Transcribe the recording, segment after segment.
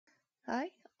Hi,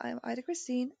 I'm Ida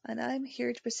Christine, and I'm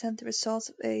here to present the results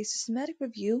of a systematic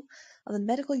review of the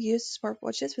medical use of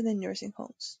smartwatches within nursing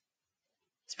homes.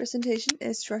 This presentation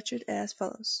is structured as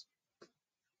follows.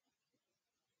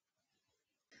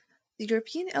 The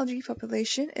European elderly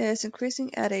population is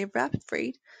increasing at a rapid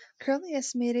rate, currently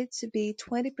estimated to be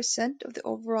 20% of the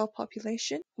overall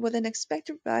population, with an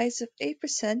expected rise of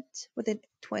 8% within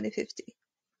 2050.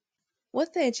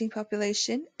 With the aging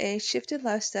population, a shifted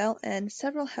lifestyle and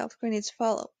several healthcare needs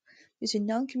follow due to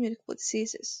non-communicable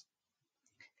diseases.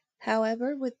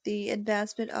 However, with the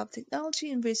advancement of technology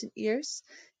in recent years,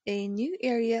 a new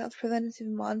area of preventative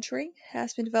monitoring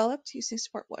has been developed using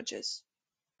smartwatches.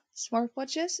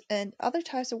 Smartwatches and other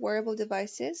types of wearable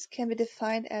devices can be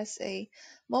defined as a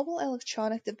mobile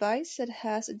electronic device that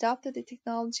has adopted the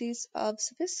technologies of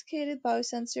sophisticated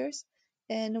biosensors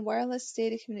and wireless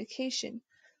data communication,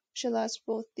 which allows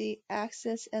both the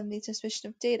access and the transmission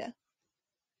of data.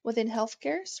 Within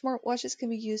healthcare, smartwatches can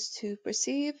be used to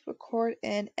perceive, record,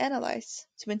 and analyze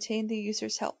to maintain the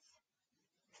user's health.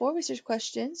 4 research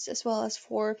questions, as well as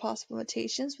 4 possible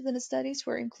limitations within the studies,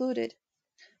 were included,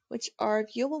 which are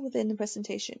viewable within the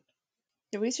presentation.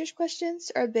 The research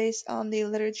questions are based on the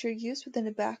literature used within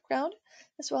the background,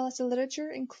 as well as the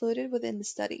literature included within the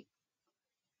study.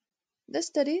 This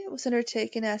study was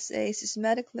undertaken as a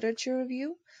systematic literature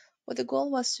review, where the goal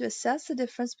was to assess the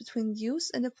difference between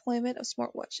use and deployment of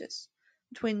smartwatches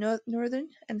between Northern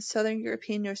and Southern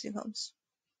European nursing homes.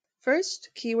 First,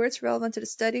 keywords relevant to the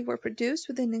study were produced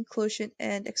within inclusion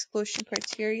and exclusion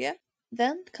criteria.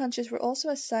 Then, countries were also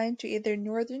assigned to either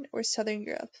Northern or Southern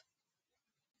Europe.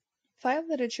 5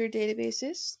 literature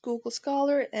databases, Google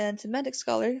Scholar and Semantic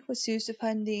Scholar, was used to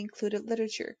find the included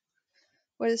literature,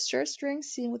 where the search string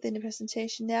seen within the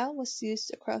presentation now was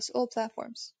used across all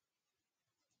platforms.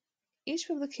 Each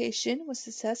publication was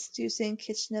assessed using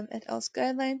Kitchenham et al.'s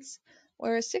guidelines,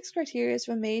 where 6 criteria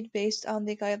were made based on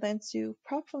the guidelines to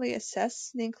properly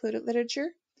assess the included literature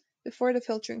before the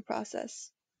filtering process.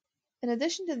 In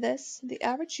addition to this, the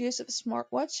average use of a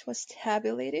smartwatch was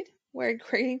tabulated, where a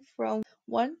grading from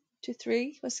 1 to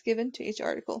 3 was given to each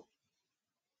article.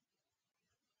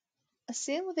 As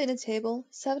seen within the table,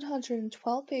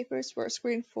 712 papers were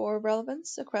screened for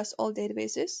relevance across all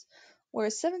databases, where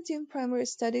 17 primary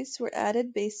studies were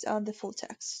added based on the full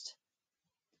text.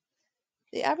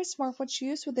 The average smartwatch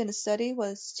used within the study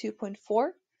was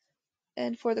 2.4,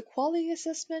 and for the quality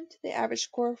assessment, the average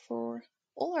score for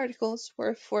all articles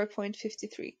were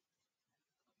 4.53.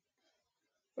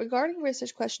 Regarding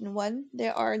research question 1,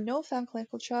 there are no found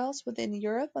clinical trials within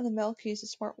Europe on the medical use of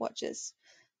smartwatches.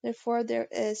 Therefore, there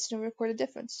is no reported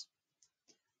difference.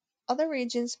 Other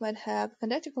regions might have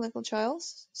conducted clinical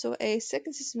trials, so a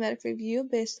second systematic review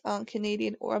based on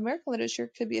Canadian or American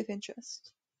literature could be of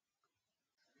interest.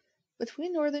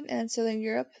 Between Northern and Southern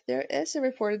Europe, there is a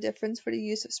reported difference for the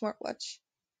use of smartwatch.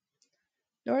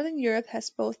 Northern Europe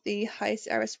has both the highest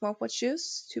average smartwatch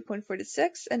use,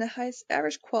 2.46, and the highest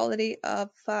average quality of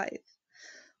 5,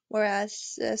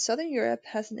 whereas Southern Europe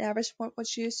has an average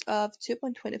smartwatch use of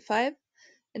 2.25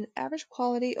 and an average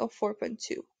quality of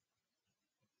 4.2.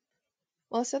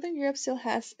 While Southern Europe still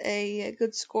has a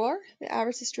good score, the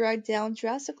average is dragged down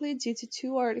drastically due to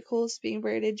 2 articles being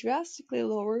rated drastically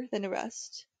lower than the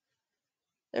rest.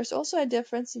 There's also a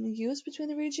difference in the use between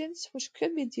the regions, which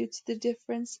could be due to the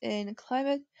difference in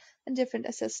climate and different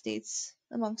assessed needs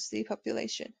amongst the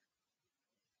population.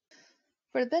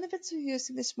 For the benefits of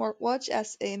using the smartwatch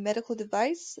as a medical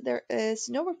device, there is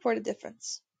no reported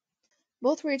difference.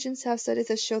 Both regions have studies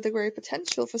that show the great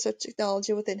potential for such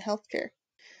technology within healthcare.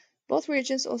 Both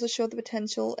regions also show the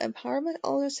potential empowerment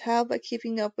elders have by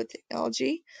keeping up with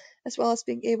technology, as well as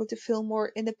being able to feel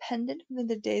more independent within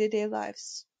their day-to-day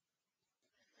lives.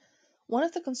 One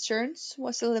of the concerns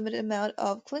was the limited amount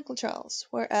of clinical trials,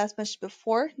 where, as mentioned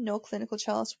before, no clinical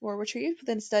trials were retrieved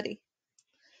within the study.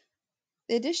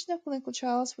 The addition of clinical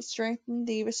trials would strengthen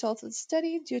the results of the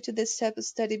study due to this type of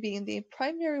study being the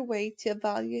primary way to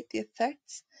evaluate the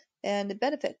effects and the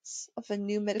benefits of a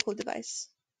new medical device.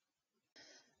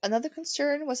 Another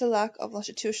concern was a lack of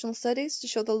longitudinal studies to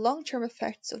show the long-term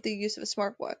effects of the use of a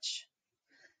smartwatch.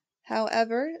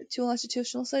 However, 2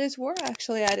 longitudinal studies were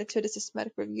actually added to the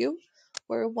systematic review,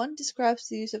 where one describes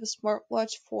the use of a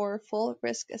smartwatch for full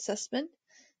risk assessment,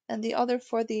 and the other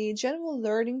for the general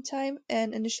learning time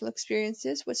and initial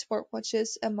experiences with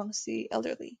smartwatches amongst the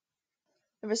elderly.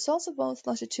 The results of both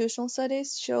longitudinal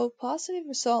studies show positive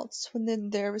results within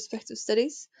their respective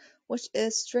studies, which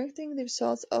is strengthening the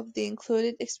results of the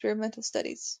included experimental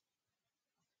studies.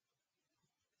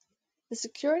 The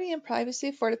security and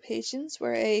privacy for the patients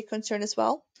were a concern as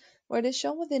well, where it is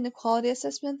shown within the quality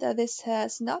assessment that this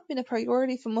has not been a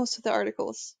priority for most of the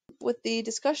articles, with the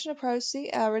discussion of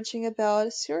privacy averaging about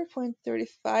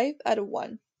 0.35 out of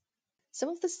 1. Some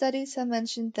of the studies have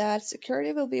mentioned that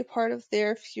security will be a part of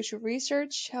their future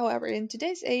research. However, in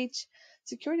today's age,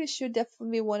 security should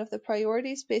definitely be one of the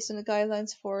priorities based on the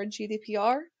guidelines for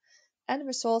GDPR and the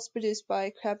results produced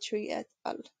by Crabtree et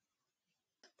al.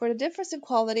 For the difference in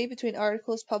quality between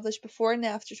articles published before and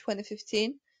after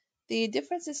 2015, the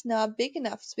difference is not big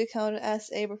enough to be counted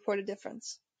as a reported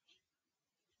difference.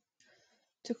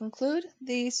 To conclude,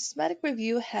 the systematic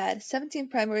review had 17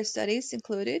 primary studies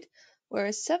included,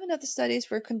 where 7 of the studies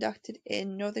were conducted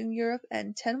in Northern Europe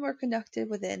and 10 were conducted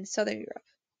within Southern Europe.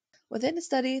 Within the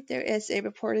study, there is a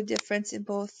reported difference in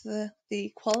both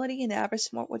the quality and average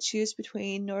smartwatch use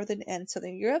between Northern and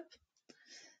Southern Europe,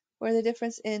 where the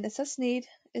difference in assessed need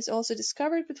is also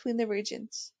discovered between the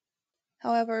regions.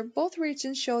 However, both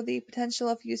regions show the potential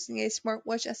of using a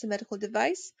smartwatch as a medical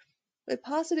device, with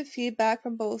positive feedback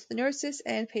from both the nurses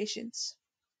and patients.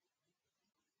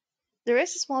 There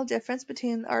is a small difference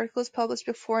between articles published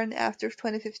before and after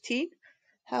 2015.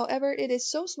 However, it is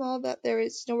so small that there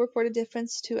is no reported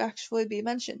difference to actually be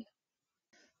mentioned.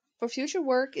 For future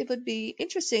work, it would be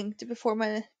interesting to perform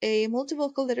a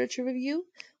multivocal literature review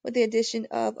with the addition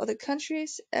of other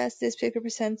countries, as this paper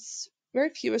presents very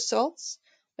few results,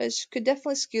 which could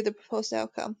definitely skew the proposed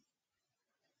outcome.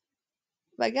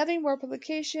 By gathering more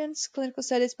publications, clinical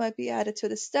studies might be added to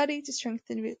the study to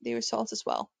strengthen the results as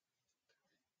well.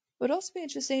 It would also be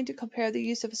interesting to compare the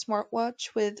use of a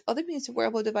smartwatch with other means of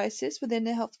wearable devices within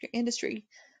the healthcare industry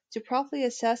to properly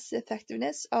assess the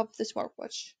effectiveness of the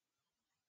smartwatch.